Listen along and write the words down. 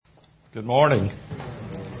Good morning.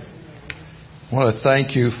 I want to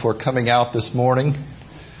thank you for coming out this morning.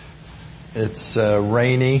 It's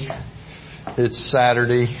rainy. It's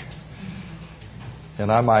Saturday.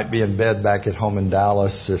 And I might be in bed back at home in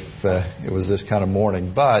Dallas if it was this kind of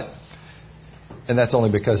morning. And that's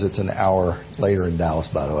only because it's an hour later in Dallas,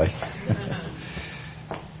 by the way.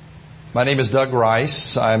 My name is Doug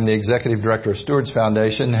Rice. I'm the Executive Director of Stewards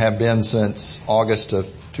Foundation, have been since August of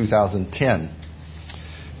 2010.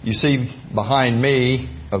 You see behind me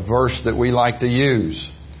a verse that we like to use.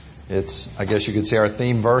 It's, I guess you could say, our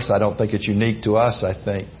theme verse. I don't think it's unique to us. I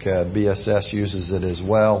think BSS uses it as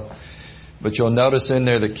well. But you'll notice in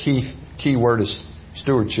there the key word is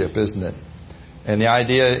stewardship, isn't it? And the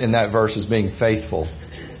idea in that verse is being faithful.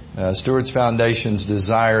 Stewards Foundation's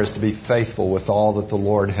desire is to be faithful with all that the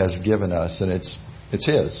Lord has given us. And it's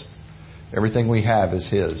His. Everything we have is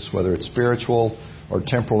His. Whether it's spiritual or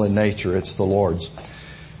temporal in nature, it's the Lord's.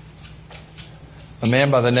 A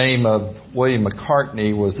man by the name of William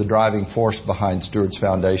McCartney was the driving force behind Stewards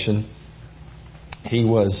Foundation. He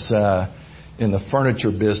was in the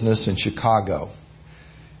furniture business in Chicago.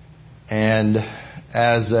 And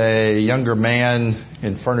as a younger man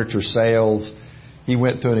in furniture sales, he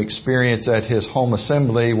went through an experience at his home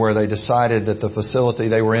assembly where they decided that the facility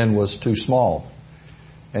they were in was too small.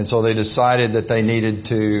 And so they decided that they needed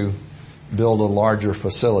to build a larger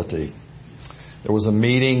facility. There was a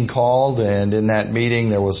meeting called, and in that meeting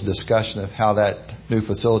there was discussion of how that new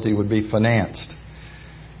facility would be financed.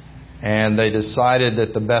 And they decided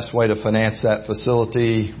that the best way to finance that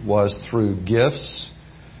facility was through gifts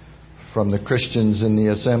from the Christians in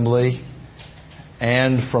the assembly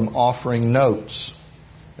and from offering notes.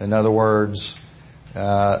 In other words,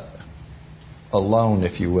 a loan,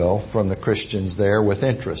 if you will, from the Christians there with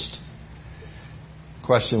interest. The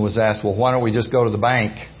question was asked, well, why don't we just go to the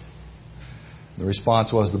bank? The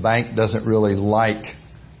response was the bank doesn't really like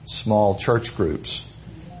small church groups.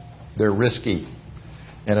 They're risky.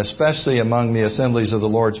 And especially among the assemblies of the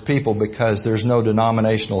Lord's people, because there's no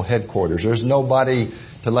denominational headquarters. There's nobody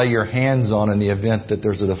to lay your hands on in the event that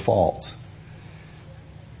there's a default.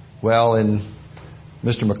 Well, in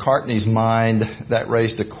Mr. McCartney's mind, that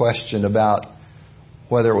raised a question about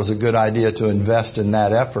whether it was a good idea to invest in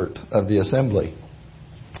that effort of the assembly.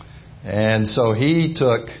 And so he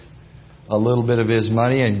took a little bit of his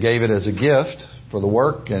money and gave it as a gift for the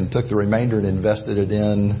work and took the remainder and invested it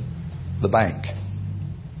in the bank.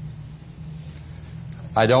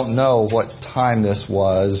 I don't know what time this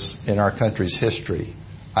was in our country's history.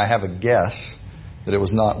 I have a guess that it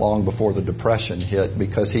was not long before the Depression hit,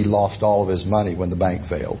 because he lost all of his money when the bank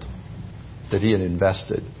failed that he had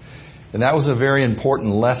invested. And that was a very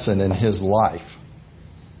important lesson in his life,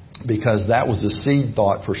 because that was the seed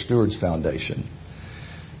thought for Stewards Foundation.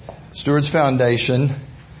 Stewards Foundation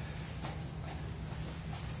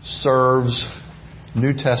serves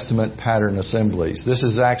New Testament pattern assemblies. This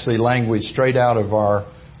is actually language straight out of our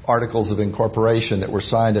Articles of Incorporation that were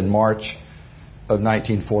signed in March of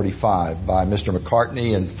 1945 by Mr.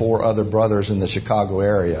 McCartney and 4 other brothers in the Chicago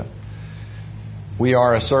area. We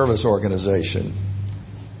are a service organization.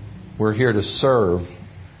 We're here to serve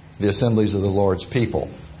the assemblies of the Lord's people.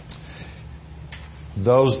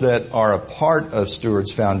 Those that are a part of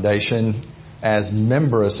Stewards Foundation as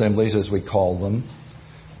member assemblies, as we call them,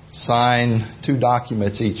 sign 2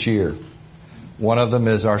 documents each year. One of them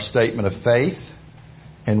is our statement of faith,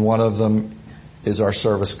 and one of them is our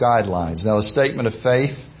service guidelines. Now, the statement of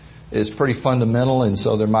faith is pretty fundamental, and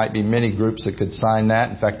so there might be many groups that could sign that.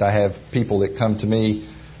 In fact, I have people that come to me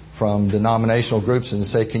from denominational groups and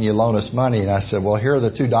say, can you loan us money? And I said, well, here are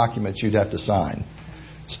the 2 documents you'd have to sign.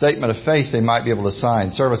 Statement of faith they might be able to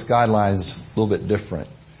sign. Service guidelines, a little bit different.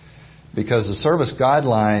 Because the service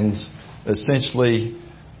guidelines essentially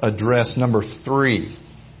address number 3,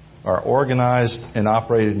 are organized and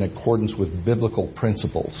operated in accordance with biblical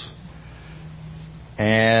principles.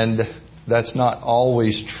 And that's not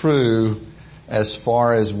always true as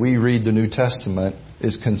far as we read the New Testament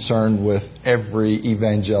is concerned with every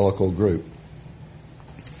evangelical group.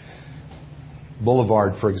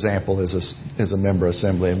 Boulevard, for example, is a member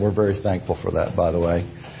assembly, and we're very thankful for that, by the way.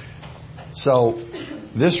 So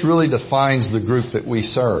this really defines the group that we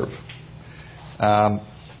serve.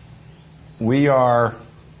 We are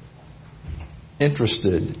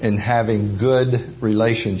interested in having good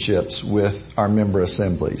relationships with our member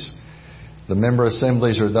assemblies. The member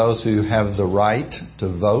assemblies are those who have the right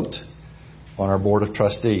to vote on our Board of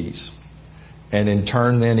Trustees. And in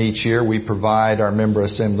turn, then, each year we provide our member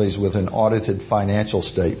assemblies with an audited financial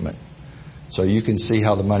statement. So you can see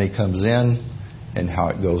how the money comes in and how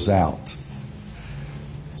it goes out.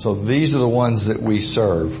 So these are the ones that we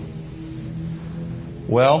serve.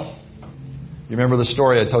 Well, you remember the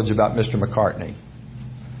story I told you about Mr. McCartney.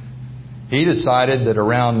 He decided that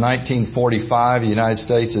around 1945, the United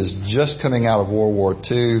States is just coming out of World War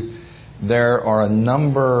II. There are a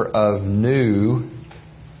number of new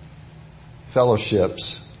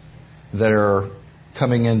fellowships that are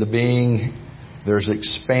coming into being. There's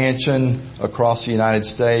expansion across the United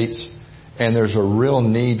States, and there's a real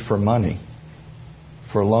need for money,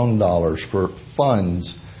 for loan dollars, for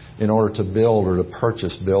funds in order to build or to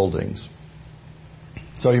purchase buildings.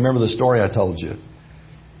 So you remember the story I told you,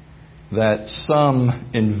 that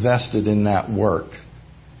some invested in that work.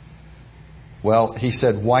 Well, he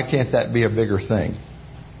said, why can't that be a bigger thing?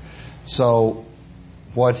 So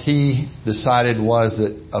what he decided was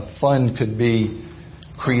that a fund could be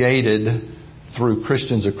created through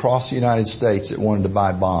Christians across the United States that wanted to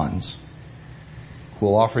buy bonds.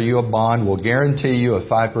 We'll offer you a bond. We'll guarantee you a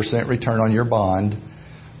 5% return on your bond.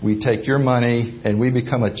 We take your money and we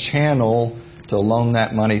become a channel to loan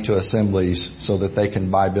that money to assemblies so that they can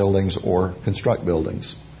buy buildings or construct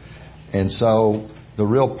buildings. And so the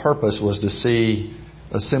real purpose was to see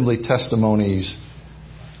assembly testimonies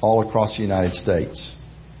all across the United States.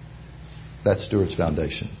 That's Stewards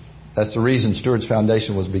Foundation. That's the reason Stewards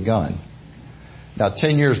Foundation was begun. Now,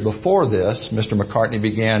 10 years before this, Mr. McCartney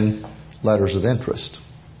began letters of interest.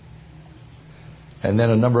 And then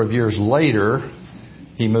a number of years later,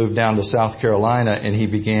 he moved down to South Carolina and he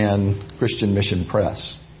began Christian Mission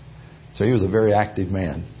Press. So he was a very active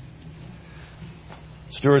man.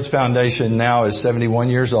 Stewards Foundation now is 71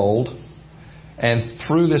 years old. And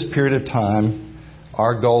through this period of time,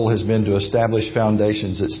 our goal has been to establish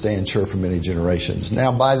foundations that stand sure for many generations.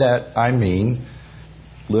 Now, by that, I mean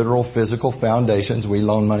literal physical foundations. We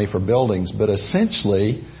loan money for buildings. But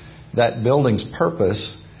essentially, that building's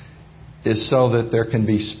purpose is so that there can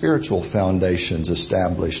be spiritual foundations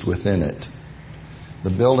established within it.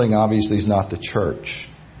 The building obviously is not the church.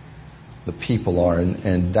 The people are.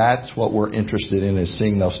 And that's what we're interested in, is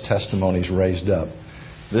seeing those testimonies raised up.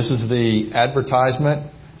 This is the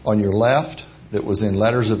advertisement on your left that was in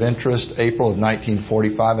Letters of Interest, April of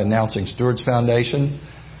 1945, announcing Stewards Foundation.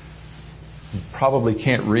 You probably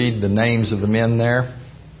can't read the names of the men there,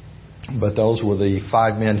 but those were the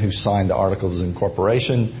 5 men who signed the Articles of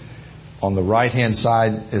Incorporation. On the right-hand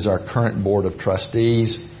side is our current Board of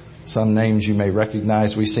Trustees. Some names you may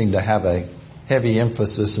recognize. We seem to have a heavy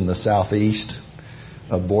emphasis in the Southeast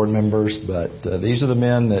of board members, but these are the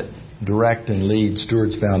men that direct and lead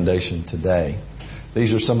Stewards Foundation today.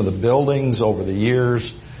 These are some of the buildings over the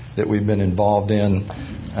years that we've been involved in.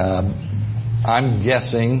 I'm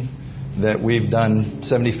guessing that we've done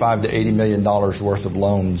 $75 to $80 million worth of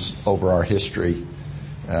loans over our history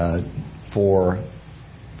for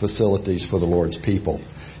facilities for the Lord's people.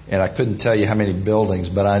 And I couldn't tell you how many buildings,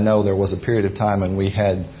 but I know there was a period of time when we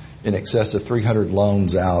had in excess of 300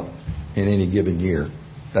 loans out in any given year.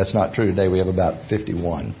 That's not true today. We have about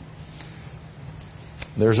 51.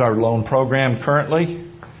 There's our loan program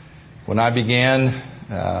currently. When I began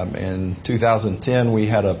in 2010, we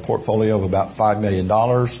had a portfolio of about $5 million.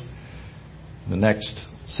 The next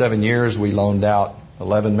 7 years, we loaned out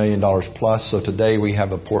 $11 million plus. So today we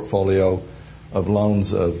have a portfolio of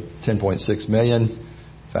loans of $10.6 million.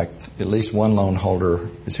 In fact, at least one loan holder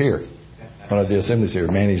is here. One of the assemblies here.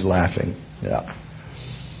 Manny's laughing. Yeah.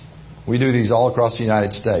 We do these all across the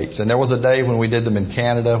United States. And there was a day when we did them in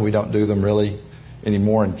Canada. We don't do them really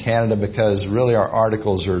anymore in Canada because really our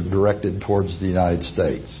articles are directed towards the United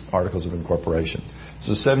States. Articles of Incorporation.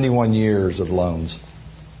 So 71 years of loans.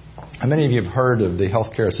 How many of you have heard of the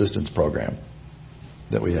Healthcare Assistance Program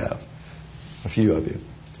that we have? A few of you.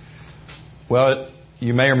 Well,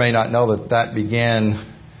 you may or may not know that that began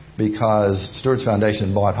because Stewards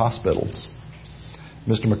Foundation bought hospitals.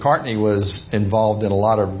 Mr. McCartney was involved in a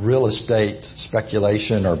lot of real estate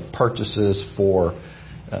speculation or purchases for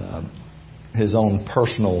his own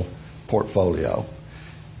personal portfolio.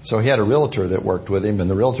 So he had a realtor that worked with him, and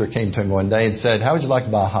the realtor came to him one day and said, "How would you like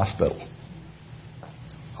to buy a hospital?"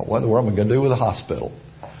 What in the world am I going to do with a hospital?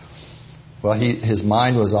 Well, his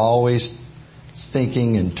mind was always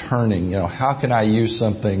thinking and turning, how can I use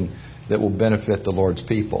something that will benefit the Lord's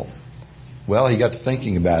people? Well, he got to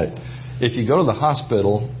thinking about it. If you go to the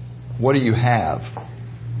hospital, what do you have?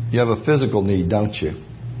 You have a physical need, don't you?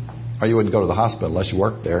 Or you wouldn't go to the hospital unless you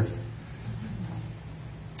worked there.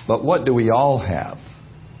 But what do we all have?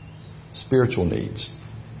 Spiritual needs.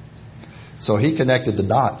 So he connected the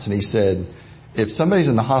dots and he said, if somebody's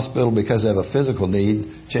in the hospital because they have a physical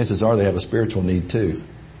need, chances are they have a spiritual need too.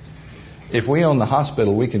 If we own the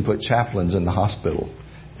hospital, we can put chaplains in the hospital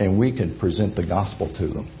and we can present the gospel to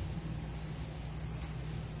them.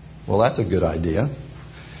 Well, that's a good idea.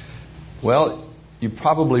 Well, you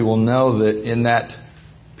probably will know that in that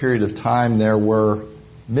period of time there were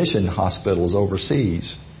mission hospitals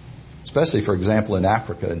overseas, especially, for example, in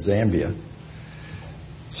Africa and Zambia.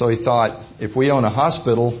 So he thought, if we own a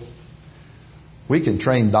hospital, we can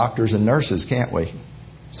train doctors and nurses, can't we?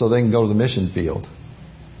 So they can go to the mission field.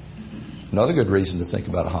 Another good reason to think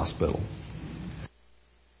about a hospital.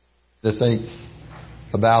 To think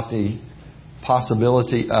about the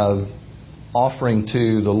possibility of offering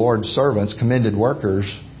to the Lord's servants, commended workers,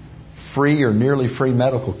 free or nearly free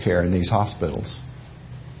medical care in these hospitals.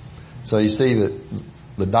 So you see that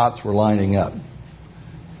the dots were lining up.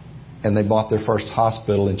 And they bought their first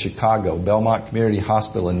hospital in Chicago, Belmont Community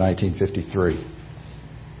Hospital, in 1953.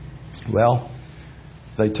 Well,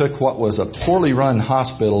 they took what was a poorly run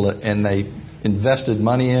hospital and they invested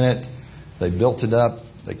money in it. They built it up.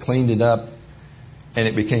 They cleaned it up. And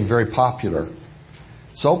it became very popular.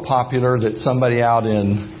 So popular that somebody out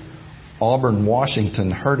in Auburn,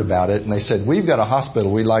 Washington heard about it and they said, "We've got a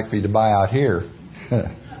hospital we'd like for you to buy out here."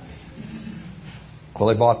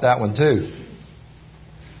 Well, they bought that one too.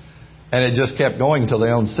 And it just kept going until they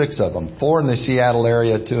owned 6 of them. 4 in the Seattle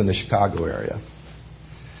area, 2 in the Chicago area.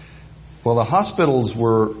 Well, the hospitals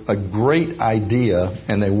were a great idea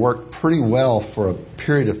and they worked pretty well for a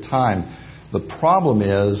period of time. The problem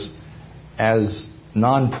is, as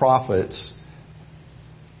nonprofits,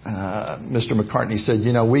 Mr. McCartney said,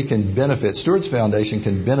 we can benefit, Stewards Foundation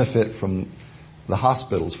can benefit from the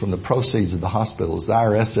hospitals, from the proceeds of the hospitals. The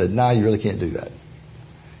IRS said, no, you really can't do that.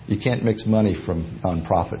 You can't mix money from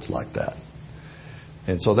nonprofits like that.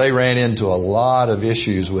 And so they ran into a lot of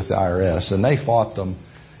issues with the IRS, and they fought them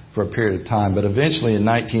for a period of time. But eventually in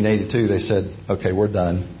 1982, they said, okay, we're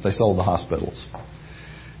done. They sold the hospitals.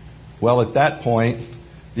 Well, at that point,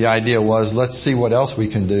 the idea was, let's see what else we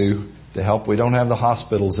can do to help. We don't have the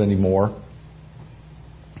hospitals anymore.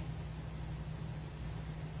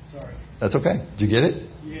 Sorry. That's okay. Did you get it?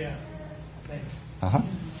 Yeah. Thanks.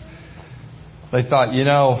 They thought,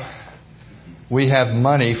 we have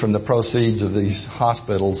money from the proceeds of these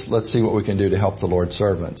hospitals. Let's see what we can do to help the Lord's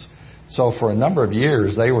servants. So for a number of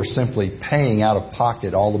years, they were simply paying out of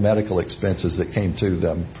pocket all the medical expenses that came to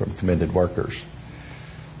them from commended workers.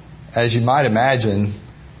 As you might imagine,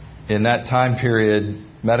 in that time period,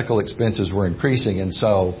 medical expenses were increasing, and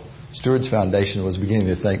so Stewards Foundation was beginning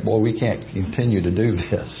to think, boy, we can't continue to do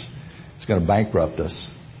this. It's going to bankrupt us.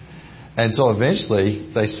 And so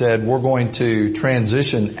eventually they said, we're going to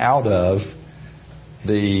transition out of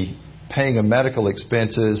the paying of medical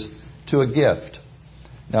expenses to a gift.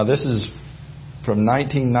 Now this is from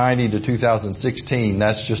 1990 to 2016.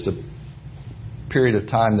 That's just a period of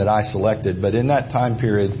time that I selected. But in that time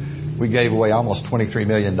period, we gave away almost $23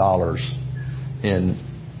 million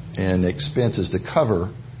in expenses to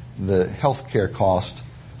cover the health care cost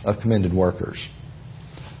of commended workers.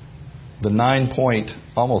 The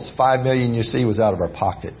almost $5 million you see was out of our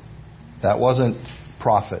pocket. That wasn't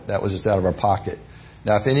profit. That was just out of our pocket.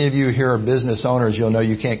 Now, if any of you here are business owners, you'll know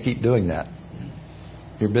you can't keep doing that.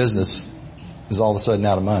 Your business is all of a sudden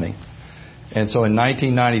out of money. And so in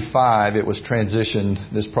 1995,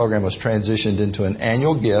 this program was transitioned into an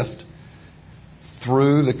annual gift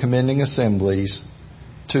through the commending assemblies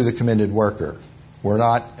to the commended worker. We're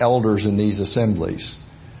not elders in these assemblies,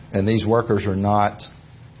 and these workers are not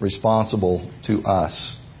responsible to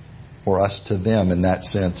us or us to them in that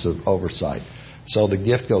sense of oversight. So the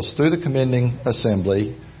gift goes through the commending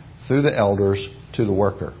assembly, through the elders, to the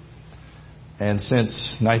worker. And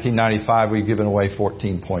since 1995, we've given away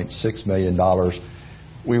 $14.6 million.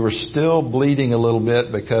 We were still bleeding a little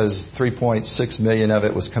bit because $3.6 million of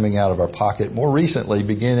it was coming out of our pocket. More recently,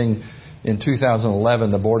 beginning in 2011,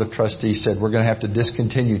 the Board of Trustees said we're going to have to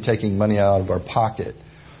discontinue taking money out of our pocket.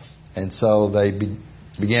 And so they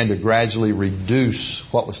began to gradually reduce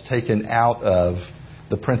what was taken out of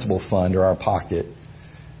the principal fund or our pocket.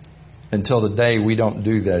 Until today, we don't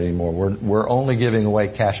do that anymore. We're only giving away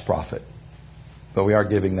cash profit. But we are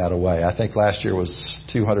giving that away. I think last year was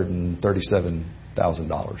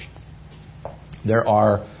 $237,000. There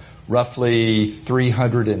are roughly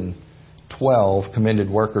 312 commended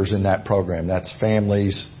workers in that program. That's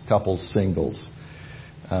families, couples, singles.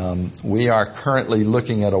 We are currently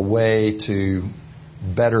looking at a way to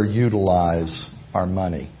better utilize our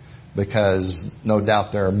money because no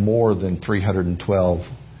doubt there are more than 312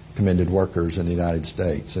 commended workers in the United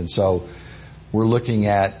States. And so we're looking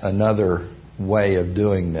at another way of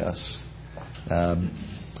doing this.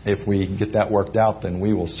 If we get that worked out, then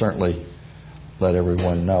we will certainly let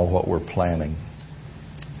everyone know what we're planning.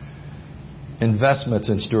 Investments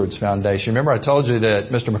in Stewards Foundation. Remember I told you that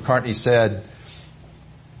Mr. McCartney said,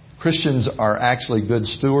 Christians are actually good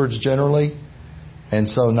stewards generally. And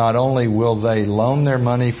so not only will they loan their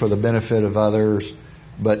money for the benefit of others,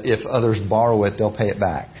 but if others borrow it, they'll pay it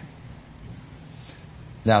back.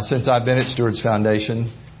 Now, since I've been at Stewards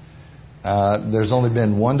Foundation, there's only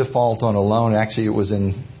been one default on a loan. Actually, it was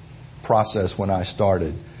in process when I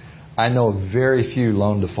started. I know of very few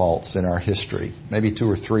loan defaults in our history, maybe 2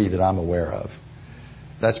 or 3 that I'm aware of.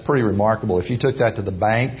 That's pretty remarkable. If you took that to the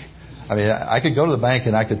bank, I could go to the bank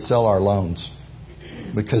and I could sell our loans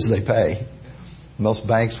because they pay. Most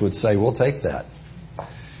banks would say, we'll take that.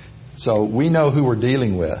 So we know who we're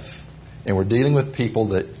dealing with. And we're dealing with people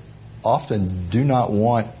that often do not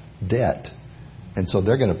want debt. And so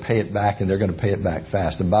they're going to pay it back, and they're going to pay it back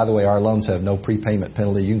fast. And by the way, our loans have no prepayment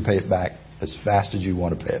penalty. You can pay it back as fast as you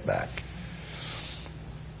want to pay it back.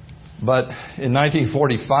 But in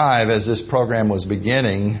 1945, as this program was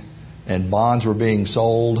beginning and bonds were being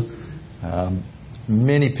sold,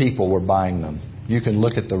 many people were buying them. You can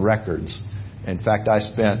look at the records. In fact, I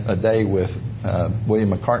spent a day with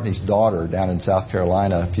William McCartney's daughter down in South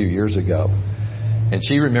Carolina a few years ago. And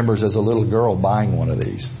she remembers as a little girl buying one of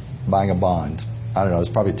these, buying a bond. I don't know, it was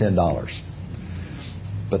probably $10.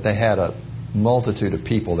 But they had a multitude of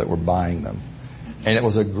people that were buying them. And it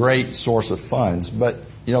was a great source of funds. But,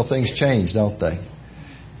 things change, don't they?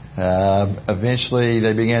 Eventually,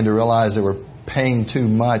 they began to realize they were paying too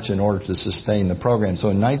much in order to sustain the program. So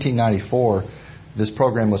in 1994, this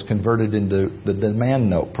program was converted into the demand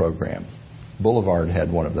note program. Boulevard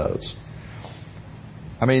had one of those.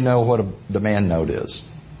 How many know what a demand note is?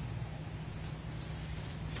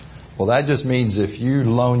 Well, that just means if you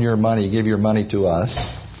loan your money, give your money to us,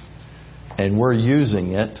 and we're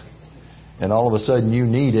using it, and all of a sudden you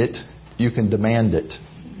need it, you can demand it.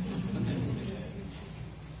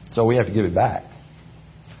 So we have to give it back.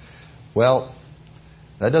 Well,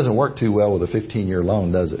 that doesn't work too well with a 15-year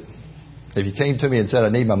loan, does it? If you came to me and said, I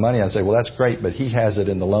need my money, I'd say, well, that's great, but he has it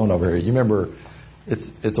in the loan over here. You remember,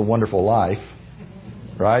 it's a wonderful life,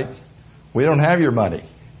 right? We don't have your money.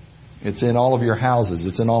 It's in all of your houses.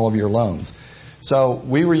 It's in all of your loans. So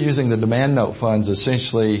we were using the demand note funds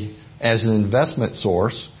essentially as an investment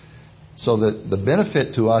source, so that the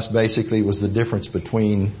benefit to us basically was the difference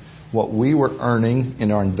between what we were earning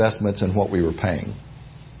in our investments and what we were paying.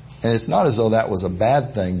 And it's not as though that was a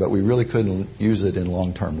bad thing, but we really couldn't use it in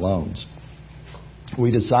long-term loans.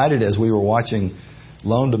 We decided as we were watching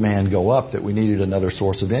loan demand go up that we needed another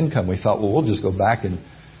source of income. We thought, well, we'll just go back and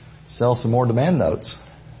sell some more demand notes.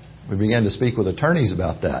 We began to speak with attorneys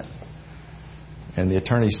about that. And the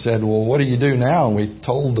attorneys said, well, what do you do now? And we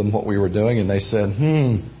told them what we were doing, and they said,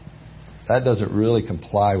 that doesn't really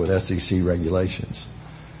comply with SEC regulations.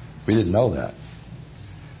 We didn't know that.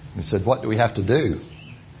 We said, what do we have to do?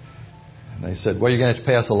 And they said, well, you're going to have to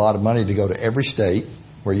pay us a lot of money to go to every state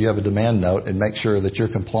where you have a demand note and make sure that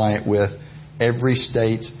you're compliant with every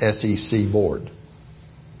state's SEC board.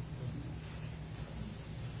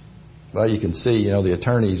 Well, you can see, the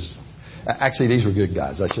attorneys, actually these were good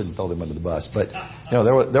guys. I shouldn't throw them under the bus. But,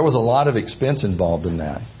 there was a lot of expense involved in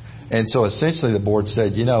that. And so essentially the board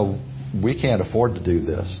said, we can't afford to do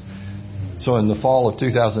this. So in the fall of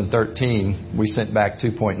 2013, we sent back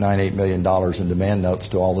 $2.98 million in demand notes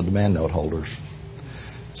to all the demand note holders.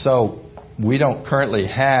 So we don't currently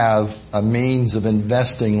have a means of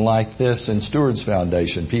investing like this in Stewards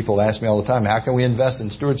Foundation. People ask me all the time, how can we invest in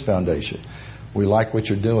Stewards Foundation? We like what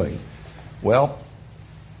you're doing. Well,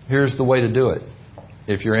 here's the way to do it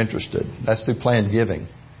if you're interested. That's through planned giving.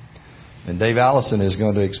 And Dave Allison is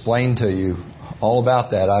going to explain to you all about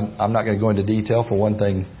that. I'm not going to go into detail. For one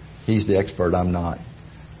thing, he's the expert, I'm not.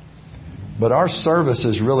 But our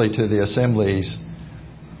services really to the assemblies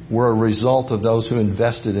were a result of those who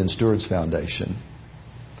invested in Stewards Foundation.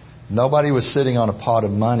 Nobody was sitting on a pot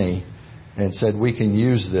of money and said, we can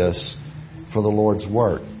use this for the Lord's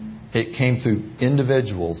work. It came through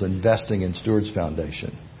individuals investing in Stewards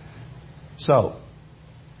Foundation. So,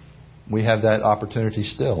 we have that opportunity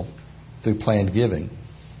still through planned giving.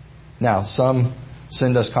 Now, some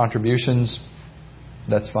send us contributions.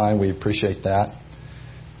 That's fine. We appreciate that.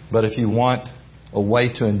 But if you want a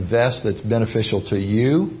way to invest that's beneficial to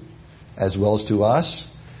you as well as to us,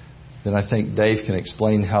 then I think Dave can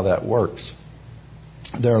explain how that works.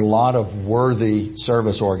 There are a lot of worthy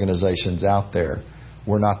service organizations out there.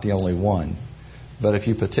 We're not the only one. But if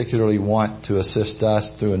you particularly want to assist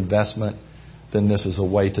us through investment, then this is a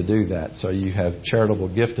way to do that. So you have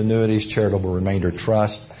charitable gift annuities, charitable remainder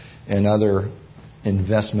trust, and other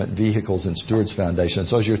investment vehicles in Stewards Foundation.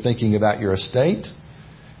 So as you're thinking about your estate,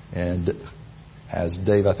 and as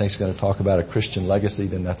Dave, I think, is going to talk about a Christian legacy,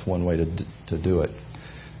 then that's one way to do it.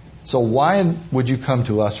 So why would you come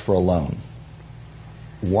to us for a loan?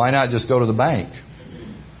 Why not just go to the bank?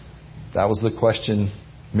 That was the question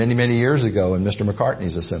many, many years ago in Mr.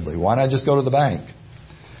 McCartney's assembly. Why not just go to the bank?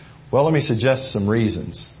 Well, let me suggest some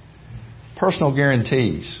reasons. Personal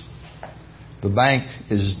guarantees. The bank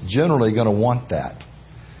is generally going to want that.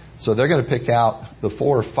 So they're going to pick out the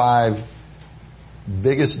 4 or 5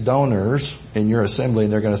 biggest donors in your assembly,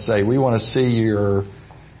 and they're going to say, we want to see your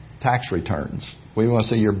tax returns. We want to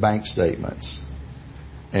see your bank statements.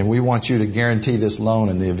 And we want you to guarantee this loan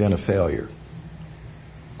in the event of failure.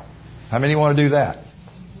 How many want to do that?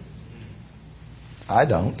 I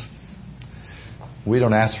don't. We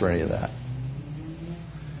don't ask for any of that.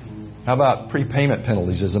 How about prepayment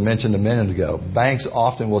penalties, as I mentioned a minute ago? Banks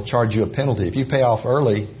often will charge you a penalty. If you pay off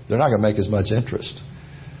early, they're not going to make as much interest.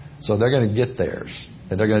 So they're going to get theirs.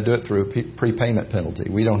 And they're going to do it through a prepayment penalty.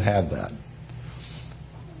 We don't have that.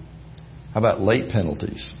 How about late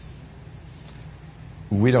penalties?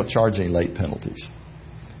 We don't charge any late penalties.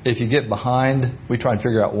 If you get behind, we try and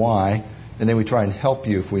figure out why, and then we try and help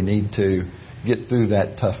you if we need to get through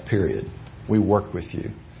that tough period. We work with you.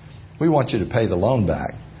 We want you to pay the loan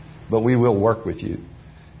back, but we will work with you.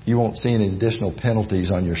 You won't see any additional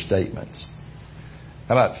penalties on your statements.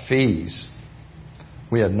 How about fees?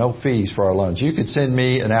 We have no fees for our loans. You could send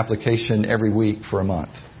me an application every week for a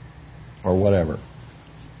month or whatever,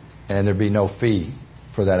 and there'd be no fee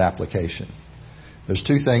for that application. There's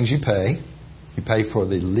 2 things you pay. You pay for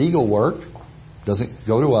the legal work. Doesn't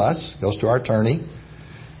go to us. Goes to our attorney.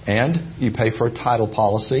 And you pay for a title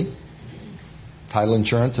policy, title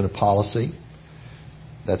insurance and a policy.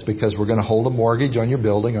 That's because we're going to hold a mortgage on your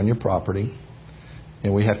building, on your property.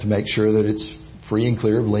 And we have to make sure that it's free and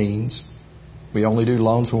clear of liens. We only do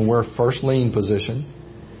loans when we're first lien position.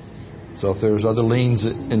 So if there's other liens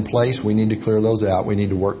in place, we need to clear those out. We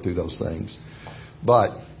need to work through those things.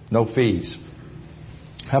 But no fees.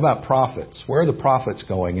 How about profits? Where are the profits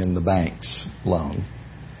going in the bank's loan?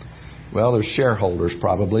 Well, there's shareholders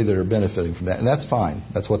probably that are benefiting from that. And that's fine.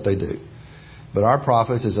 That's what they do. But our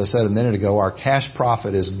profits, as I said a minute ago, our cash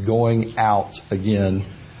profit is going out again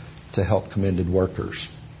to help commended workers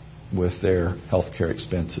with their health care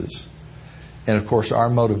expenses. And of course, our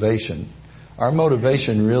motivation. Our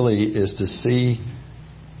motivation really is to see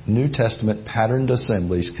New Testament patterned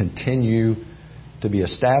assemblies continue to be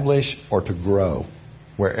established or to grow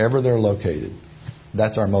wherever they're located.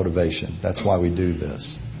 That's our motivation. That's why we do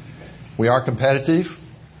this. We are competitive.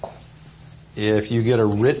 If you get a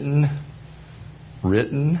written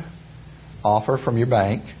offer from your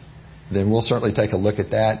bank, then we'll certainly take a look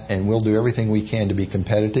at that, and we'll do everything we can to be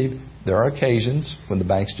competitive. There are occasions when the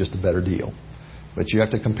bank's just a better deal. But you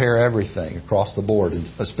have to compare everything across the board,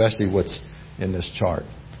 especially what's in this chart.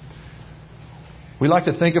 We like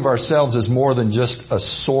to think of ourselves as more than just a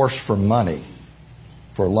source for money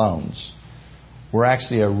for loans. We're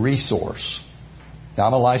actually a resource. Now,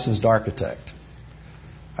 I'm a licensed architect.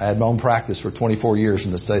 I had my own practice for 24 years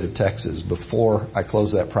in the state of Texas before I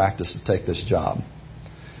closed that practice to take this job.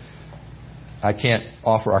 I can't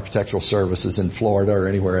offer architectural services in Florida or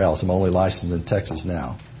anywhere else. I'm only licensed in Texas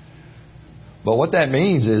now. But what that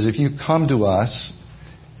means is if you come to us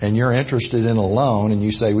and you're interested in a loan and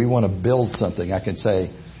you say, we want to build something, I can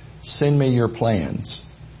say, send me your plans.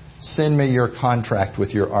 Send me your contract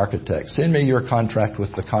with your architect. Send me your contract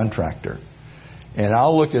with the contractor. And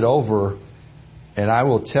I'll look it over and I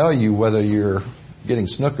will tell you whether you're getting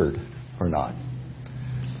snookered or not.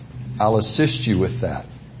 I'll assist you with that.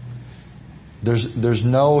 There's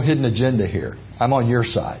no hidden agenda here. I'm on your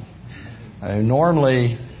side.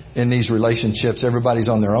 Normally, in these relationships, everybody's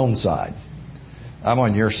on their own side. I'm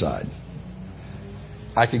on your side.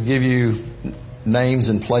 I could give you names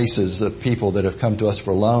and places of people that have come to us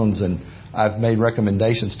for loans, and I've made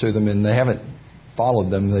recommendations to them, and they haven't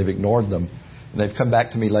followed them. They've ignored them. And they've come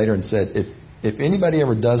back to me later and said, if anybody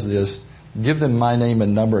ever does this, give them my name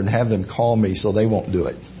and number and have them call me so they won't do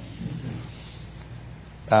it.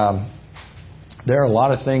 There are a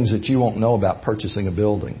lot of things that you won't know about purchasing a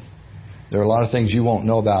building. There are a lot of things you won't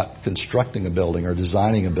know about constructing a building or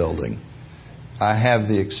designing a building. I have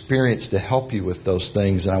the experience to help you with those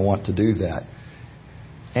things, and I want to do that.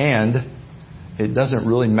 And it doesn't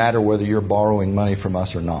really matter whether you're borrowing money from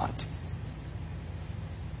us or not.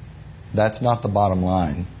 That's not the bottom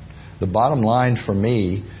line. The bottom line for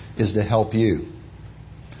me is to help you.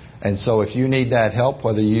 And so if you need that help,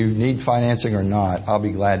 whether you need financing or not, I'll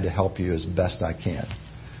be glad to help you as best I can.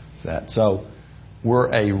 So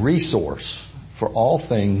we're a resource for all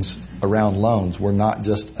things around loans. We're not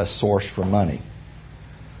just a source for money.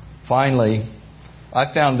 Finally,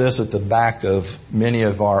 I found this at the back of many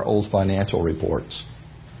of our old financial reports.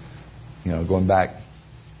 going back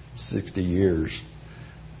 60 years.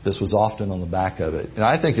 This was often on the back of it. And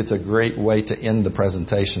I think it's a great way to end the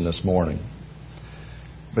presentation this morning.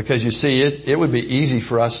 Because you see, it would be easy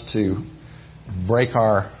for us to break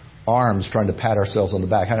our arms trying to pat ourselves on the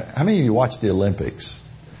back. How many of you watched the Olympics?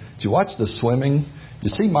 Did you watch the swimming? Did you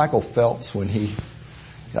see Michael Phelps when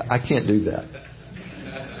I can't do that.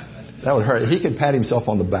 That would hurt. He could pat himself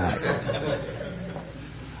on the back.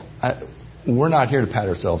 We're not here to pat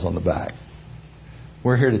ourselves on the back.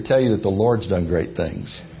 We're here to tell you that the Lord's done great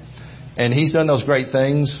things. And He's done those great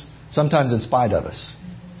things sometimes in spite of us.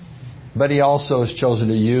 But He also has chosen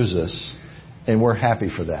to use us. And we're happy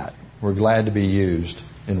for that. We're glad to be used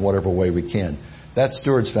in whatever way we can. That's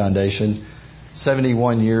Stewards Foundation.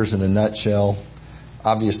 71 years in a nutshell.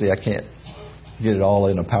 Obviously, I can't get it all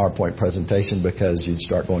in a PowerPoint presentation because you'd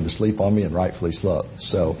start going to sleep on me, and rightfully so.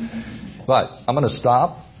 But I'm going to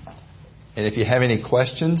stop. And if you have any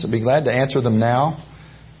questions, I'd be glad to answer them now.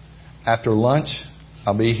 After lunch,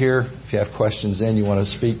 I'll be here. If you have questions then, you want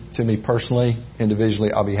to speak to me personally,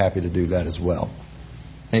 individually, I'll be happy to do that as well.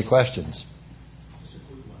 Any questions? Just a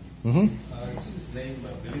quick one. Mm-hmm. It's in his name,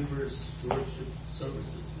 Boulevard Stewardship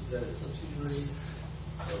Services. Is that a subsidiary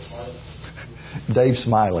or part of? Dave's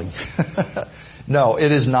smiling. No,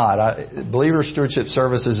 it is not. Believer Stewardship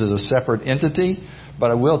Services is a separate entity, but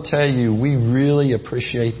I will tell you, we really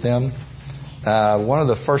appreciate them. One of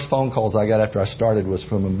the first phone calls I got after I started was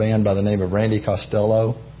from a man by the name of Randy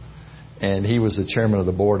Costello, and he was the chairman of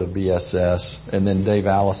the board of BSS, and then Dave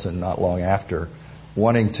Allison not long after,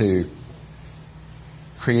 wanting to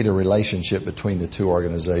create a relationship between the two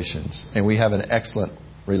organizations. And we have an excellent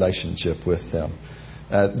relationship with them.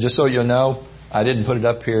 Just so you know, I didn't put it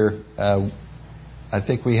up here. I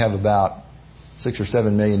think we have about $6 or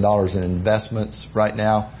 $7 million in investments right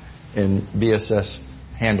now, and BSS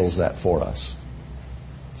handles that for us.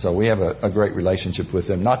 So we have a great relationship with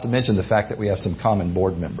them, not to mention the fact that we have some common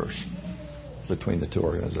board members between the two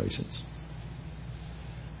organizations.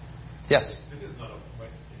 Yes? This is not a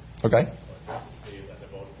question. Okay. But just to say that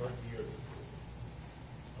about 30 years ago,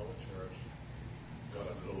 our church got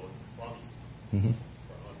a loan from you Mm-hmm.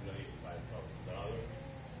 for $185,000,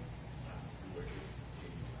 and we were able to pay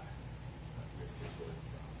you back. And we're still going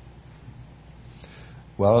strong.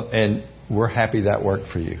 Well, and we're happy that worked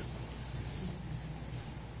for you.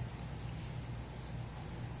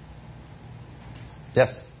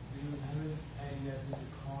 Yes? Do you have any idea of the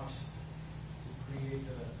cost to create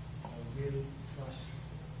a real trust?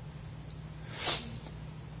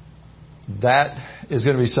 That is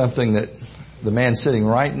going to be something that the man sitting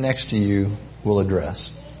right next to you will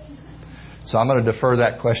address. So I'm going to defer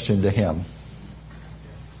that question to him.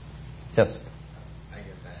 Yes? I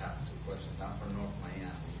guess I have two questions. I'm from North Miami.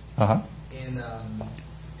 Uh-huh. In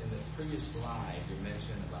the previous slide, you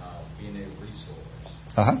mentioned about being a resource.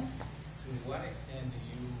 Uh-huh. To what extent do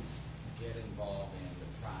you get involved in the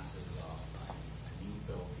process of like a new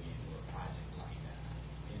building or a project like that?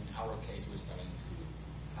 In our case, we're starting to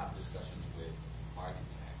have discussions with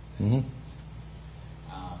architects. Mm-hmm.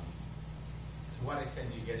 To what extent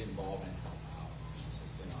do you get involved and help out?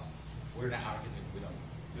 Just, we're not architects. We don't,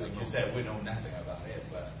 like you said, we know nothing about it.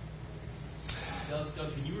 But Doug,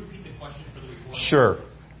 can you repeat the question for the report? Sure.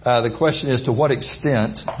 The question is, to what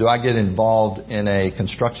extent do I get involved in a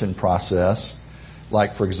construction process,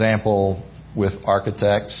 like, for example, with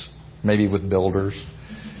architects, maybe with builders?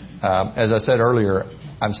 As I said earlier,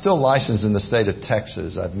 I'm still licensed in the state of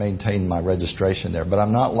Texas. I've maintained my registration there, but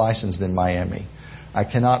I'm not licensed in Miami. I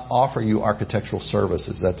cannot offer you architectural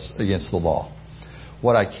services. That's against the law.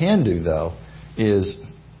 What I can do, though, is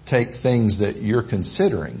take things that you're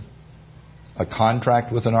considering, a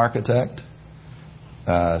contract with an architect,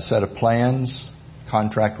 a set of plans,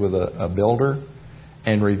 contract with a builder,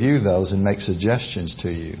 and review those and make suggestions to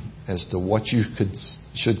you as to what you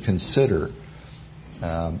should consider.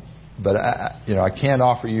 But I can't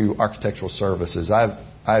offer you architectural services. I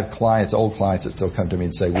have clients, old clients, that still come to me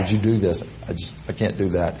and say, "Would you do this?" I can't do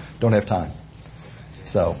that. Don't have time.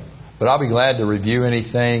 So, but I'll be glad to review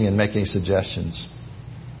anything and make any suggestions.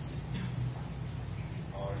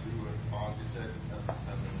 Are you an architect and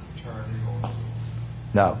an attorney, or?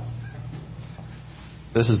 No.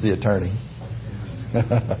 This is the attorney.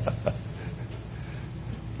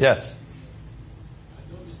 Yes. I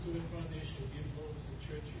know the Steward Foundation give loans to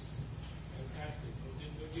churches and pastors, but they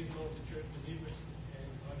give loans to church believers, and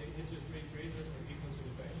are they interest rate greater or equal to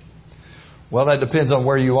the bank? Well, that depends on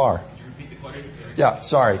where you are. Could you repeat the question? Yeah,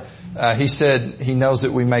 sorry. He said he knows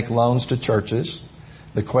that we make loans to churches.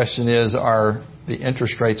 The question is, are the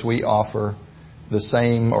interest rates we offer the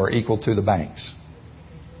same or equal to the banks?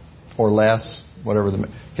 Or less? whatever the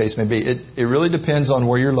case may be. It really depends on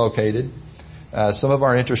where you're located. Some of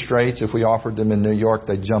our interest rates, if we offered them in New York,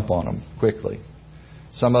 they'd jump on them quickly.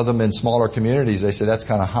 Some of them in smaller communities, they say that's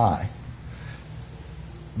kind of high.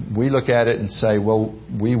 We look at it and say, well,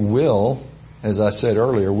 we will, as I said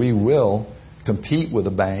earlier, we will compete with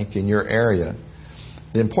a bank in your area.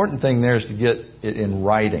 The important thing there is to get it in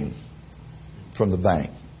writing from the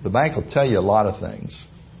bank. The bank will tell you a lot of things.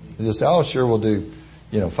 They just say, oh, sure, we'll do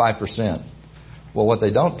 5%. Well, what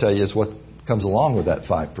they don't tell you is what comes along with that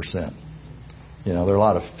 5%. There are a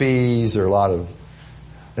lot of fees. There are a lot of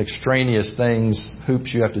extraneous things,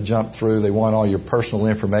 hoops you have to jump through. They want all your personal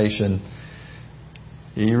information.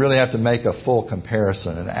 You really have to make a full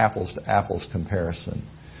comparison, an apples-to-apples comparison.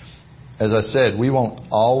 As I said, we won't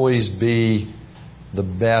always be the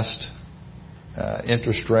best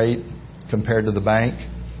interest rate compared to the bank,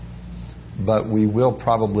 but we will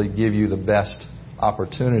probably give you the best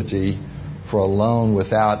opportunity for a loan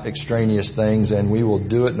without extraneous things, and we will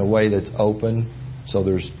do it in a way that's open, so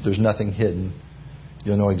there's nothing hidden.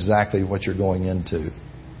 You'll know exactly what you're going into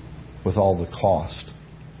with all the cost.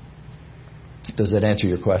 Does that answer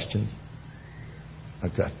your question?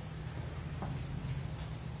 Okay.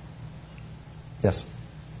 Yes?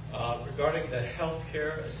 Regarding the health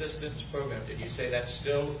care assistance program, did you say that's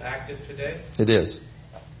still active today? It is.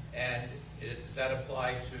 And does that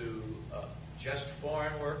apply to just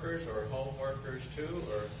foreign workers or home workers too,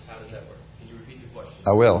 or how does that work? Can you repeat the question?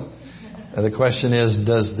 I will. The question is,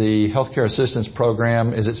 does the healthcare assistance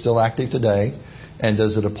program, is it still active today? And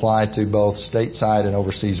does it apply to both stateside and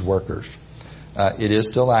overseas workers? It is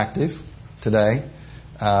still active today.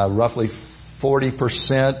 Roughly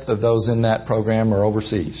 40% of those in that program are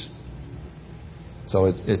overseas. So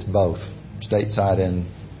it's both, stateside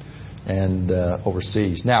and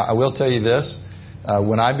overseas. Now, I will tell you this.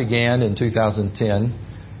 When I began in 2010,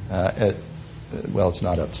 it's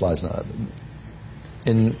not up, slide's not up.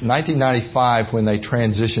 In 1995, when they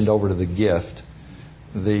transitioned over to the gift,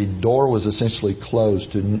 the door was essentially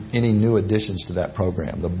closed to any new additions to that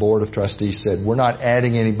program. The Board of Trustees said, we're not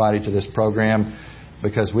adding anybody to this program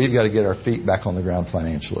because we've got to get our feet back on the ground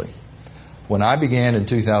financially. When I began in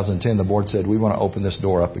 2010, the board said, we want to open this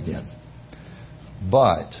door up again.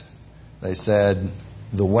 But they said,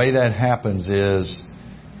 the way that happens is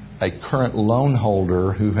a current loan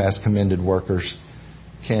holder who has commended workers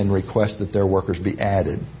can request that their workers be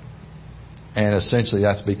added. And essentially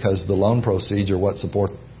that's because the loan proceeds are what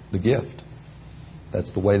support the gift.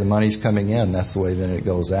 That's the way the money's coming in. That's the way then it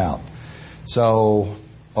goes out. So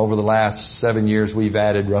over the last 7 years, we've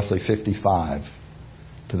added roughly 55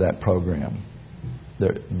 to that program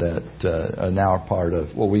that are now a part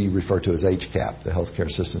of what we refer to as HCAP, the Healthcare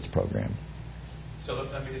Assistance Program. So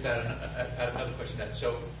let me just add another question to that.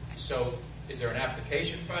 So is there an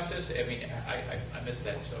application process? I mean, I missed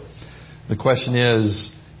that. So the question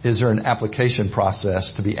is there an application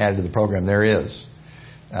process to be added to the program? There is.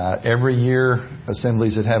 Every year,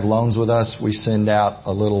 assemblies that have loans with us, we send out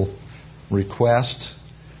a little request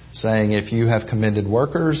saying, if you have commended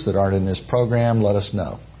workers that aren't in this program, let us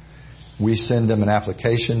know. We send them an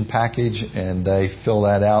application package, and they fill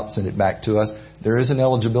that out, send it back to us. There is an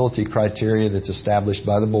eligibility criteria that's established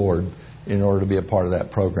by the board in order to be a part of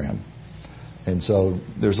that program. And so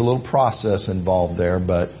there's a little process involved there,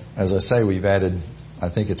 but as I say, we've added, I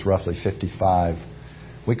think it's roughly 55.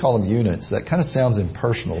 We call them units. That kind of sounds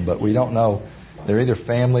impersonal, but we don't know. They're either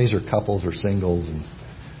families or couples or singles. And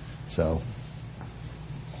so...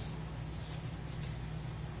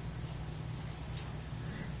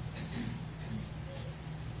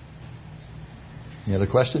 Any other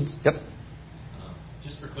questions? Yep.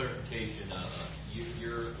 Just for clarification,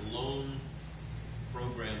 your loan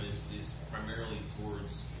program is primarily towards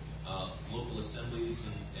local assemblies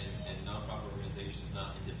and nonprofit organizations,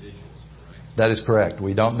 not individuals, correct? That is correct.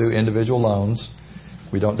 We don't do individual loans.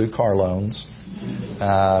 We don't do car loans.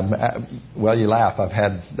 Well, you laugh. I've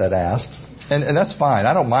had that asked. And that's fine.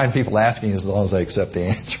 I don't mind people asking as long as they accept the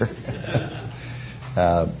answer.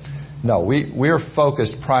 No, we're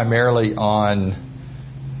focused primarily on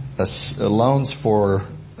loans for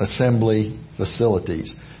assembly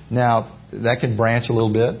facilities. Now, that can branch a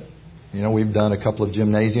little bit. You know, we've done a couple of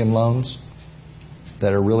gymnasium loans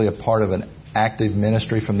that are really a part of an active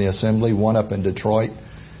ministry from the assembly. One up in Detroit.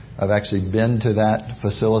 I've actually been to that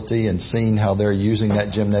facility and seen how they're using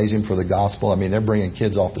that gymnasium for the gospel. I mean, they're bringing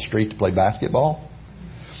kids off the street to play basketball.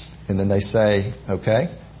 And then they say,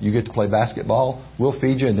 okay, you get to play basketball. We'll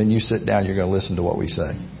feed you, and then you sit down. You're going to listen to what we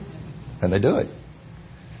say. And they do it.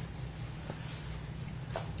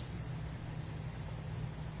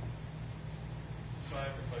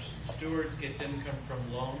 Stewards gets income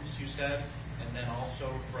from loans, you said, and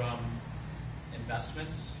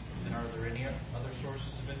investments? And are there any other sources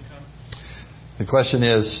of income? The question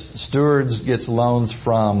is, Stewards gets loans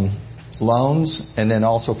from loans and then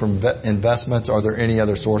also from investments. Are there any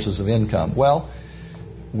other sources of income? Well,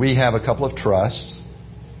 we have a couple of trusts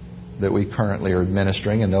that we currently are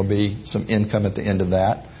administering, and there'll be some income at the end of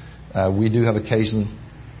that. We do have occasional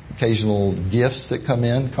gifts that come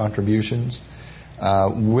in, contributions.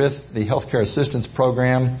 With the Healthcare Assistance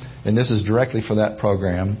Program, and this is directly for that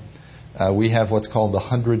program, we have what's called the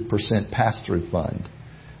 100% pass-through fund.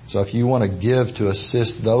 So if you want to give to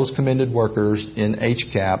assist those commended workers in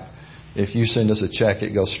HCAP, if you send us a check,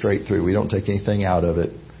 it goes straight through. We don't take anything out of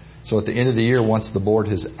it. So at the end of the year, once the board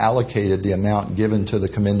has allocated the amount given to the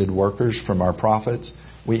commended workers from our profits,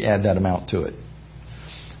 we add that amount to it.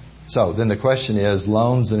 So then the question is,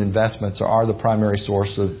 loans and investments are the primary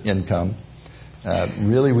source of income.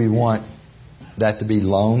 Really, we want that to be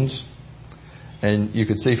loans. And you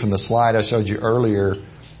could see from the slide I showed you earlier,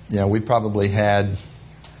 we probably had,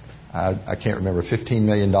 I can't remember, $15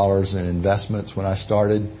 million in investments when I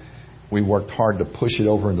started. We worked hard to push it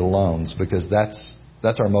over into loans because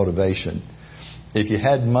that's our motivation. If you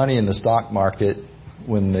had money in the stock market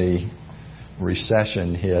when the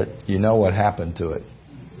recession hit, you know what happened to it.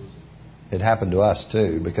 It happened to us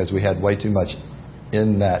too because we had way too much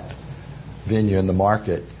in that venue in the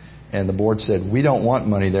market. And the board said, we don't want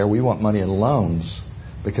money there. We want money in loans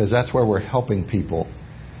because that's where we're helping people.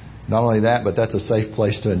 Not only that, but that's a safe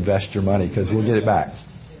place to invest your money because we'll get it back.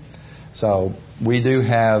 So we do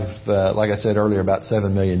have, like I said earlier, about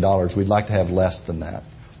 $7 million. We'd like to have less than that.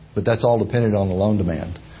 But that's all dependent on the loan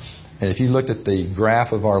demand. And if you looked at the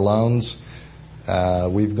graph of our loans,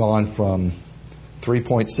 we've gone from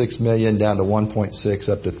 3.6 million down to 1.6,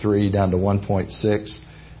 up to 3, down to 1.6,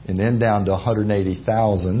 and then down to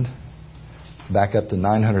 180,000, back up to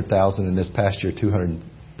 900,000, and this past year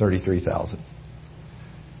 233,000.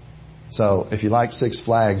 So if you like Six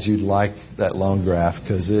Flags, you'd like that loan graph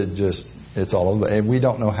because it's all over. And we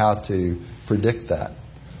don't know how to predict that.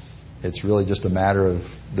 It's really just a matter of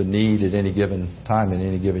the need at any given time in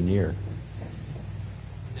any given year.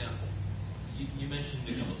 Now, you mentioned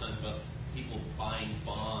a couple times about people buying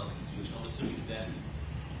bonds, which I'm assuming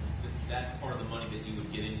that's part of the money that you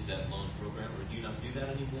would get into that loan program, or do you not do that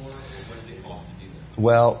anymore, or what does it cost to do that?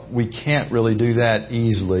 Well, we can't really do that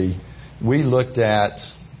easily. We looked at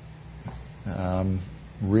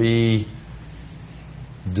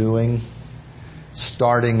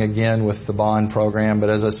starting again with the bond program, but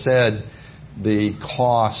as I said, the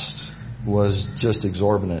cost was just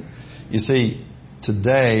exorbitant. You see,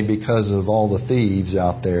 today, because of all the thieves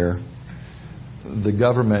out there, the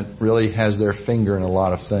government really has their finger in a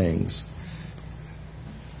lot of things.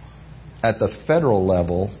 At the federal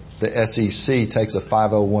level, the SEC takes a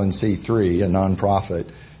 501c3, a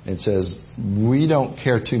nonprofit, and says, we don't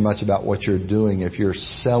care too much about what you're doing if you're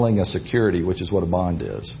selling a security, which is what a bond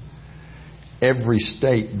is. Every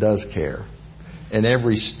state does care. And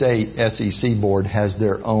every state SEC board has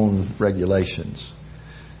their own regulations.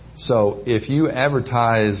 So if you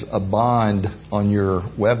advertise a bond on your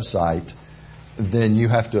website, then you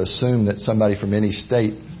have to assume that somebody from any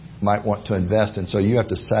state might want to invest, and so you have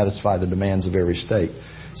to satisfy the demands of every state.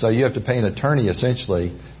 So you have to pay an attorney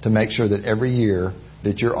essentially to make sure that every year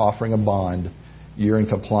that you're offering a bond, you're in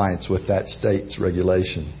compliance with that state's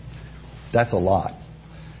regulation. That's a lot.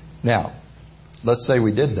 Now, let's say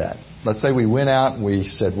we did that. Let's say we went out and we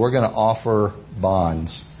said we're going to offer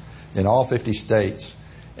bonds in all 50 states,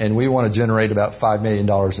 and we want to generate about $5 million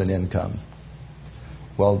in income.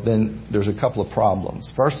 Well, then there's a couple of problems.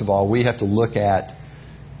 First of all, we have to look at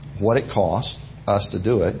what it costs us to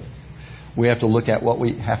do it. We have to look at what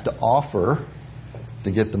we have to offer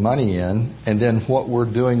to get the money in, and then what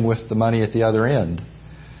we're doing with the money at the other end.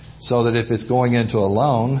 So that if it's going into a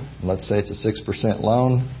loan, let's say it's a 6%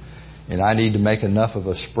 loan, and I need to make enough of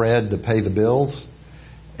a spread to pay the bills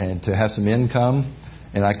and to have some income,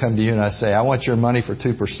 and I come to you and I say, I want your money for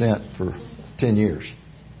 2% for 10 years.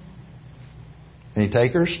 Any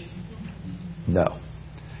takers? No.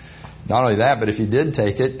 Not only that, but if you did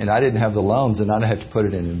take it and I didn't have the loans, then I'd have to put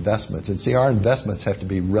it in investments. And see, our investments have to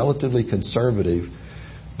be relatively conservative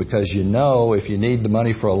because if you need the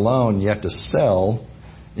money for a loan, you have to sell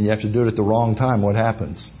and you have to do it at the wrong time. What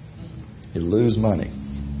happens? You lose money.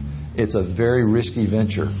 It's a very risky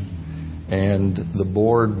venture. And the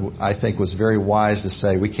board, I think, was very wise to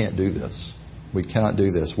say, we can't do this. We cannot do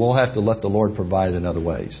this. We'll have to let the Lord provide in other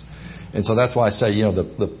ways. And so that's why I say,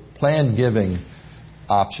 the planned giving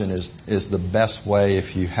option is the best way.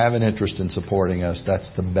 If you have an interest in supporting us, that's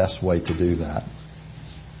the best way to do that.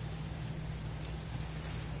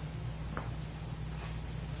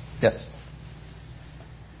 Is Yes?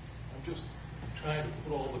 just trying to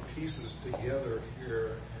put all the pieces together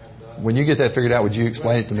here. And when you get that figured out, would you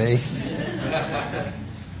explain it to me?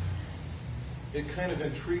 It kind of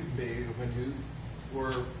intrigued me when you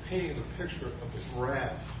were painting the picture of the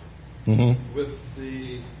graph with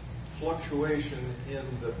the fluctuation in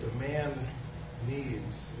the demand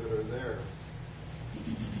needs that are there.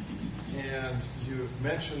 And you've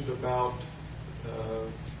mentioned about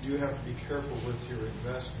you have to be careful with your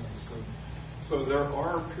investments. And so there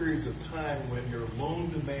are periods of time when your loan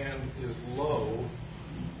demand is low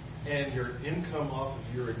and your income off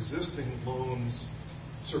of your existing loans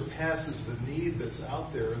surpasses the need that's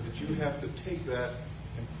out there, that you have to take that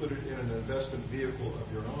and put it in an investment vehicle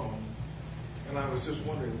of your own. And I was just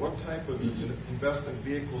wondering, what type of investment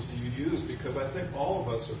vehicles do you use? Because I think all of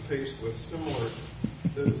us are faced with similar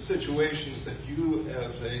situations that you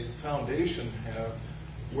as a foundation have,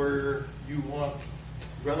 where you want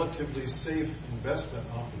relatively safe investment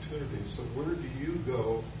opportunities. So where do you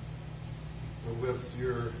go with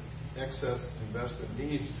your excess investment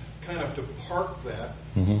needs, kind of to park that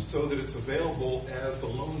so that it's available as the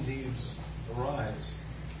loan needs arise?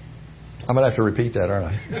 I'm going to have to repeat that, aren't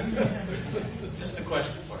I? Just the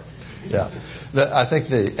question part. Yeah. I think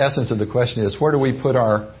the essence of the question is, where do we put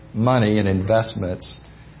our money in investments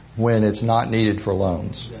when it's not needed for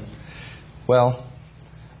loans? Yes. Well,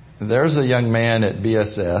 there's a young man at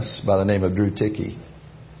BSS by the name of Drew Tickey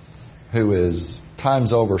who is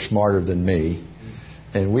times over smarter than me.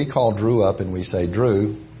 And we call Drew up and we say,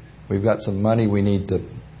 Drew, we've got some money we need to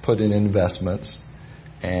put in investments,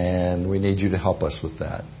 and we need you to help us with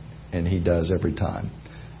that. And he does every time.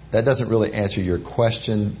 That doesn't really answer your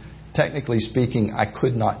question. Technically speaking, I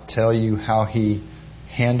could not tell you how he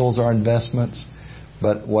handles our investments,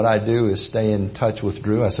 but what I do is stay in touch with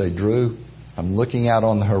Drew. I say, Drew, I'm looking out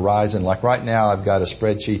on the horizon. Like right now, I've got a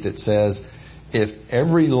spreadsheet that says if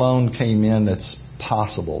every loan came in that's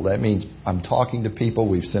possible, that means I'm talking to people,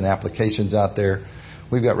 we've sent applications out there,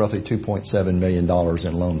 we've got roughly $2.7 million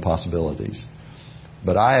in loan possibilities.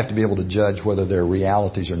 But I have to be able to judge whether they're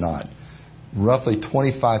realities or not. Roughly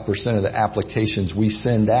 25% of the applications we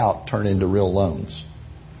send out turn into real loans.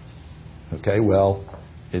 Okay, well,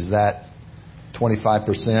 is that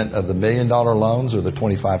 25% of the $1 million loans or the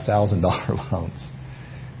 $25,000 loans?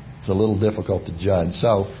 It's a little difficult to judge.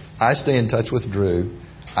 So I stay in touch with Drew.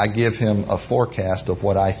 I give him a forecast of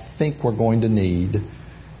what I think we're going to need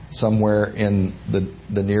somewhere in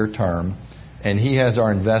the near term. And he has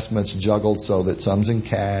our investments juggled so that some's in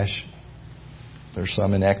cash, there's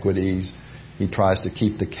some in equities. He tries to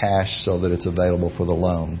keep the cash so that it's available for the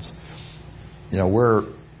loans. You know,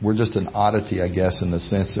 we're just an oddity, I guess, in the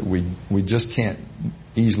sense that we just can't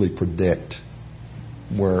easily predict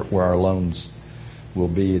where our loans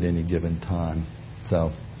will be at any given time.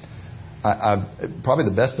 So I probably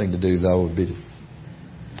the best thing to do, though, would be to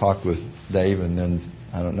talk with Dave, and then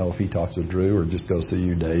I don't know if he talks with Drew or just go see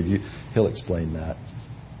you, Dave. He'll explain that.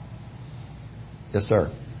 Yes,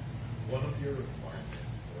 sir. One of your requirements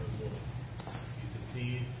for a loan is to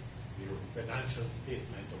see your financial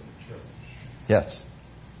statement of the church. Yes.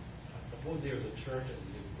 I suppose there's a church that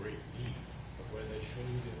is in great need, but when they show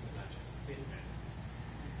you their financial statement,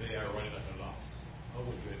 they are running at a loss. How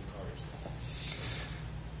would you encourage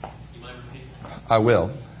them? You mind repeating? I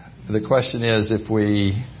will. The question is, if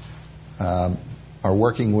we are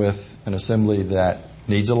working with an assembly that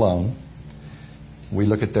needs a loan, we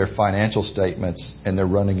look at their financial statements and they're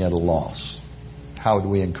running at a loss. How would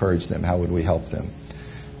we encourage them? How would we help them?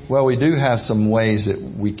 Well, we do have some ways that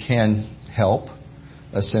we can help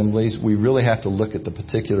assemblies. We really have to look at the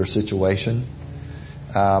particular situation.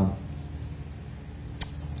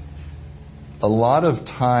 A lot of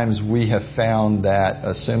times we have found that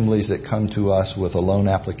assemblies that come to us with a loan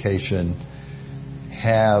application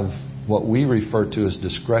have what we refer to as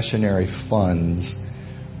discretionary funds,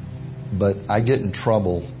 but I get in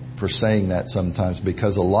trouble for saying that sometimes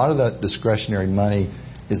because a lot of that discretionary money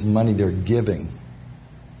is money they're giving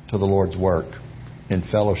to the Lord's work in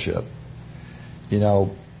fellowship. You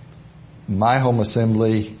know, my home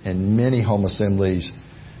assembly and many home assemblies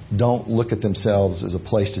don't look at themselves as a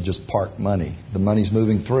place to just park money. The money's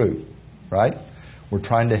moving through, right? We're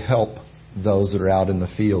trying to help those that are out in the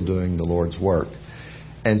field doing the Lord's work.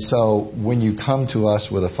 And so when you come to us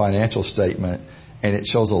with a financial statement and it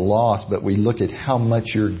shows a loss, but we look at how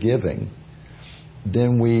much you're giving,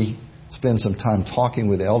 then we spend some time talking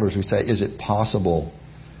with the elders. We say, is it possible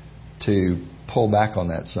to pull back on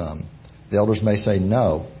that sum? The elders may say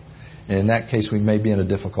no. And in that case, we may be in a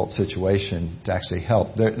difficult situation to actually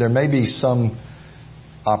help. There may be some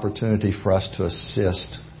opportunity for us to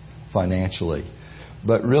assist financially.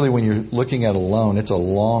 But really, when you're looking at a loan, it's a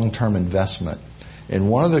long-term investment. And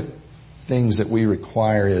one of the things that we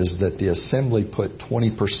require is that the assembly put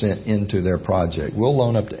 20% into their project. We'll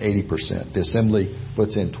loan up to 80%. The assembly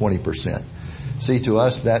puts in 20%. See, to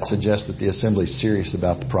us, that suggests that the assembly is serious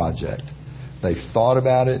about the project. They've thought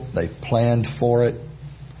about it. They've planned for it.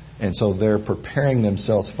 And so they're preparing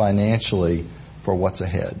themselves financially for what's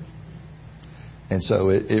ahead. And so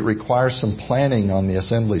it requires some planning on the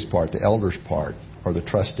assembly's part, the elders' part, or the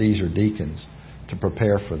trustees or deacons to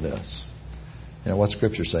prepare for this. You know, what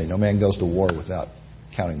Scripture say? No man goes to war without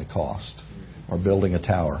counting the cost, or building a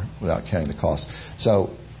tower without counting the cost.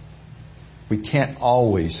 So we can't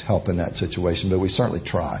always help in that situation, but we certainly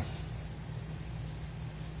try.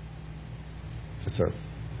 Yes, sir.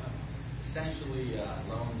 Essentially,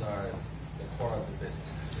 loans are the core of the business.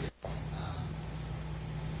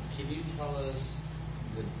 Can you tell us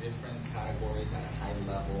the different categories at a high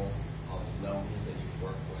level of loans that you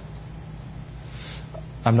work with?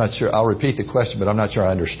 I'm not sure. I'll repeat the question, but I'm not sure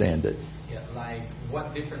I understand it. Yeah, like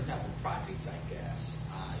what different type of projects, I guess,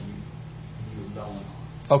 you loan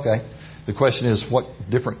on? Okay. The question is, what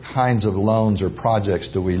different kinds of loans or projects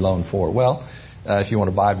do we loan for? Well, if you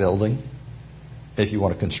want to buy a building, if you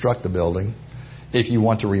want to construct a building, if you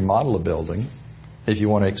want to remodel a building, if you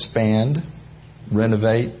want to expand,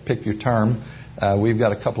 renovate, pick your term. We've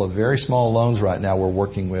got a couple of very small loans right now we're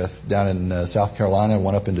working with down in South Carolina and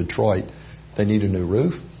one up in Detroit. They need a new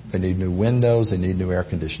roof, they need new windows, they need new air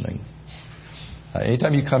conditioning.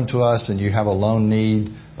 Anytime you come to us and you have a loan need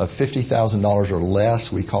of $50,000 or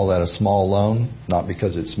less, we call that a small loan, not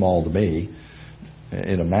because it's small to me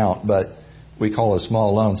in amount, but we call it a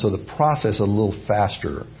small loan. So the process is a little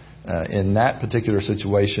faster. In that particular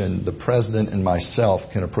situation, the president and myself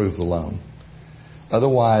can approve the loan.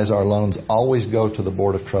 Otherwise, our loans always go to the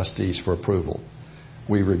Board of Trustees for approval.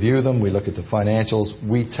 We review them. We look at the financials.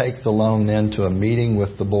 We take the loan then to a meeting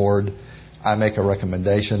with the board. I make a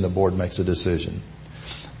recommendation. The board makes a decision.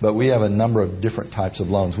 But we have a number of different types of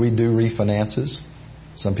loans. We do refinances.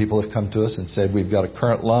 Some people have come to us and said, we've got a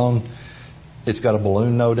current loan. It's got a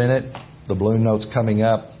balloon note in it. The balloon note's coming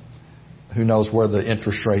up. Who knows where the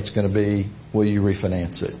interest rate's going to be? Will you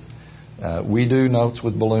refinance it? We do loans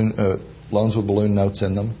with balloon notes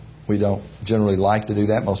in them. We don't generally like to do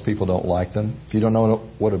that. Most people don't like them. If you don't know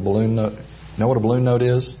what a balloon note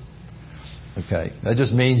is? Okay. That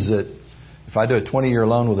just means that if I do a 20-year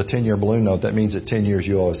loan with a 10-year balloon note, that means that 10 years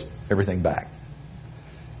you owe us everything back.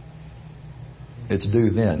 It's due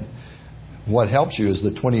then. What helps you is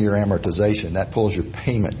the 20-year amortization. That pulls your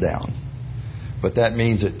payment down. But that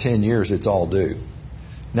means at 10 years it's all due.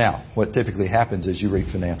 Now, what typically happens is you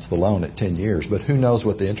refinance the loan at 10 years, but who knows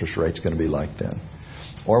what the interest rate's going to be like then.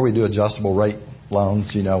 Or we do adjustable rate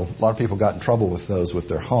loans. You know, a lot of people got in trouble with those with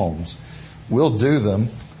their homes. We'll do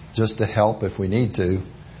them just to help if we need to.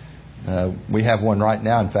 We have one right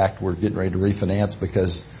now. In fact, we're getting ready to refinance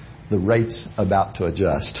because the rate's about to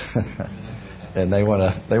adjust. And they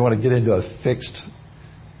want to get into a fixed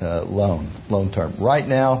loan term. Right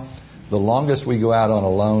now, the longest we go out on a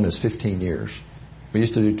loan is 15 years. We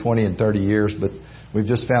used to do 20 and 30 years, but we've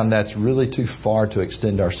just found that's really too far to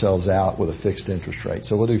extend ourselves out with a fixed interest rate.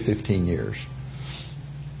 So we'll do 15 years.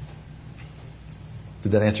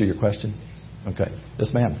 Did that answer your question? Okay.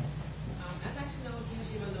 Yes, ma'am. I'd like to know if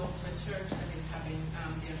you give a loan to a church that is having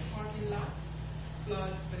their parking lot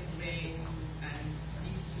floods when it rains and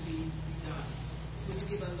needs to be redone. Would you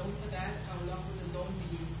give a loan for that? How long would the loan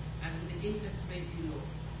be? And would the interest rate be low?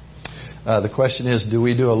 The question is, do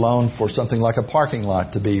we do a loan for something like a parking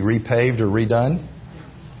lot to be repaved or redone?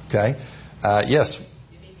 Okay. Yes.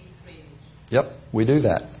 Yep, we do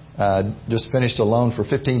that. Just finished a loan for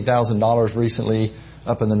 $15,000 recently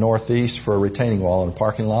up in the Northeast for a retaining wall in a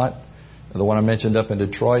parking lot. The one I mentioned up in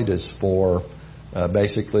Detroit is for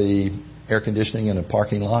basically air conditioning in a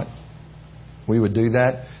parking lot. We would do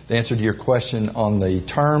that. The answer to your question on the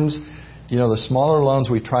terms, you know, the smaller loans,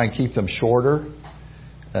 we try and keep them shorter.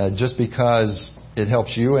 Just because it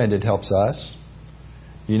helps you and it helps us.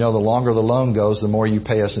 You know, the longer the loan goes, the more you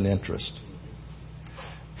pay us in interest.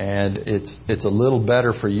 And it's a little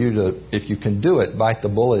better for you to, if you can do it, bite the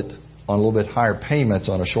bullet on a little bit higher payments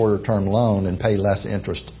on a shorter term loan and pay less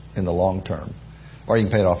interest in the long term. Or you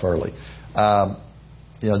can pay it off early.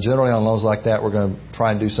 You know, generally on loans like that, we're going to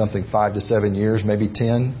try and do something 5 to 7 years, maybe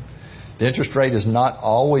 10. The interest rate is not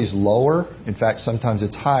always lower. In fact, sometimes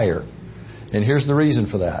it's higher. And here's the reason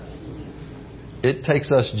for that. It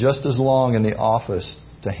takes us just as long in the office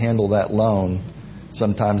to handle that loan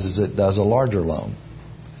sometimes as it does a larger loan.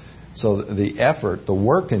 So the effort, the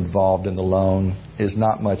work involved in the loan is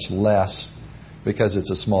not much less because it's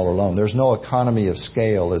a smaller loan. There's no economy of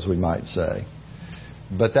scale, as we might say.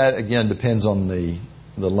 But that, again, depends on the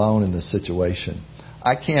loan and the situation.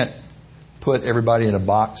 I can't put everybody in a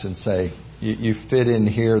box and say, you fit in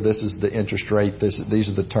here, this is the interest rate, these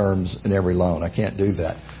are the terms in every loan. I can't do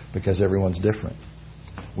that because everyone's different.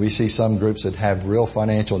 We see some groups that have real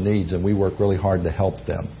financial needs, and we work really hard to help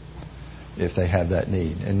them if they have that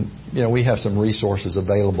need. And, we have some resources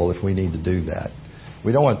available if we need to do that.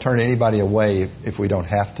 We don't want to turn anybody away if we don't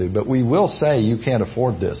have to, but we will say you can't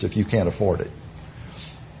afford this if you can't afford it.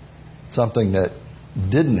 Something that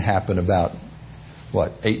didn't happen about,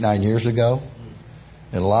 8-9 years ago?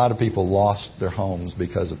 And a lot of people lost their homes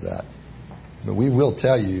because of that. But we will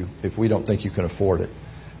tell you if we don't think you can afford it.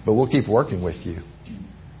 But we'll keep working with you.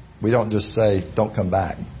 We don't just say, don't come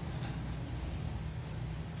back.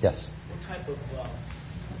 Yes? What type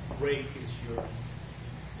of rate is your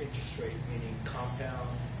interest rate, meaning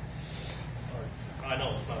compound? Or, I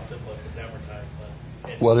know it's not simple if it's amortized,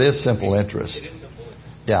 but... Well, it is simple interest. It is simple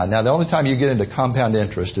interest. Yeah, now the only time you get into compound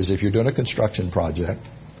interest is if you're doing a construction project.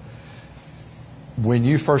 When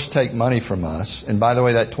you first take money from us, and by the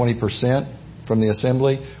way, that 20% from the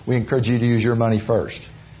assembly, we encourage you to use your money first.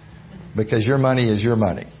 Because your money is your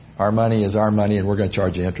money. Our money is our money, and we're going to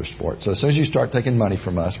charge you interest for it. So as soon as you start taking money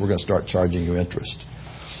from us, we're going to start charging you interest.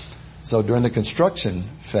 So during the construction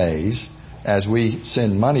phase, as we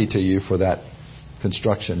send money to you for that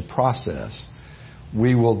construction process,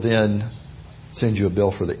 we will then send you a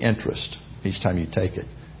bill for the interest each time you take it.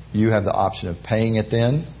 You have the option of paying it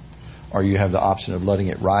then, or you have the option of letting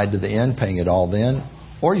it ride to the end, paying it all then,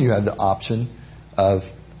 or you have the option of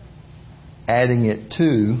adding it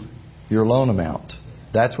to your loan amount.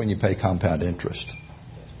 That's when you pay compound interest.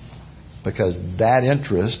 Because that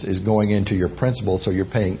interest is going into your principal, so you're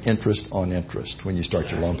paying interest on interest when you start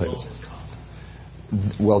your loan payments.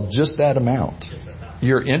 Well, just that amount.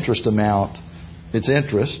 Your interest amount, it's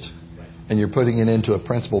interest, and you're putting it into a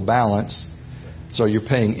principal balance, so you're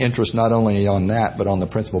paying interest not only on that, but on the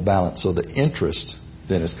principal balance. So the interest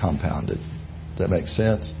then is compounded. Does that make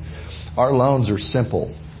sense? Our loans are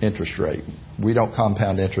simple interest rate. We don't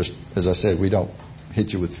compound interest. As I said, we don't hit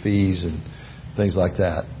you with fees and things like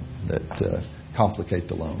that complicate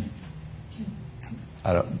the loan.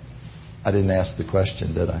 I didn't ask the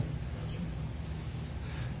question, did I?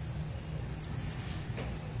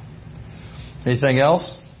 Anything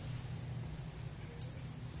else?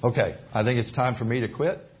 Okay, I think it's time for me to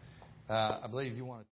quit. I believe you want to...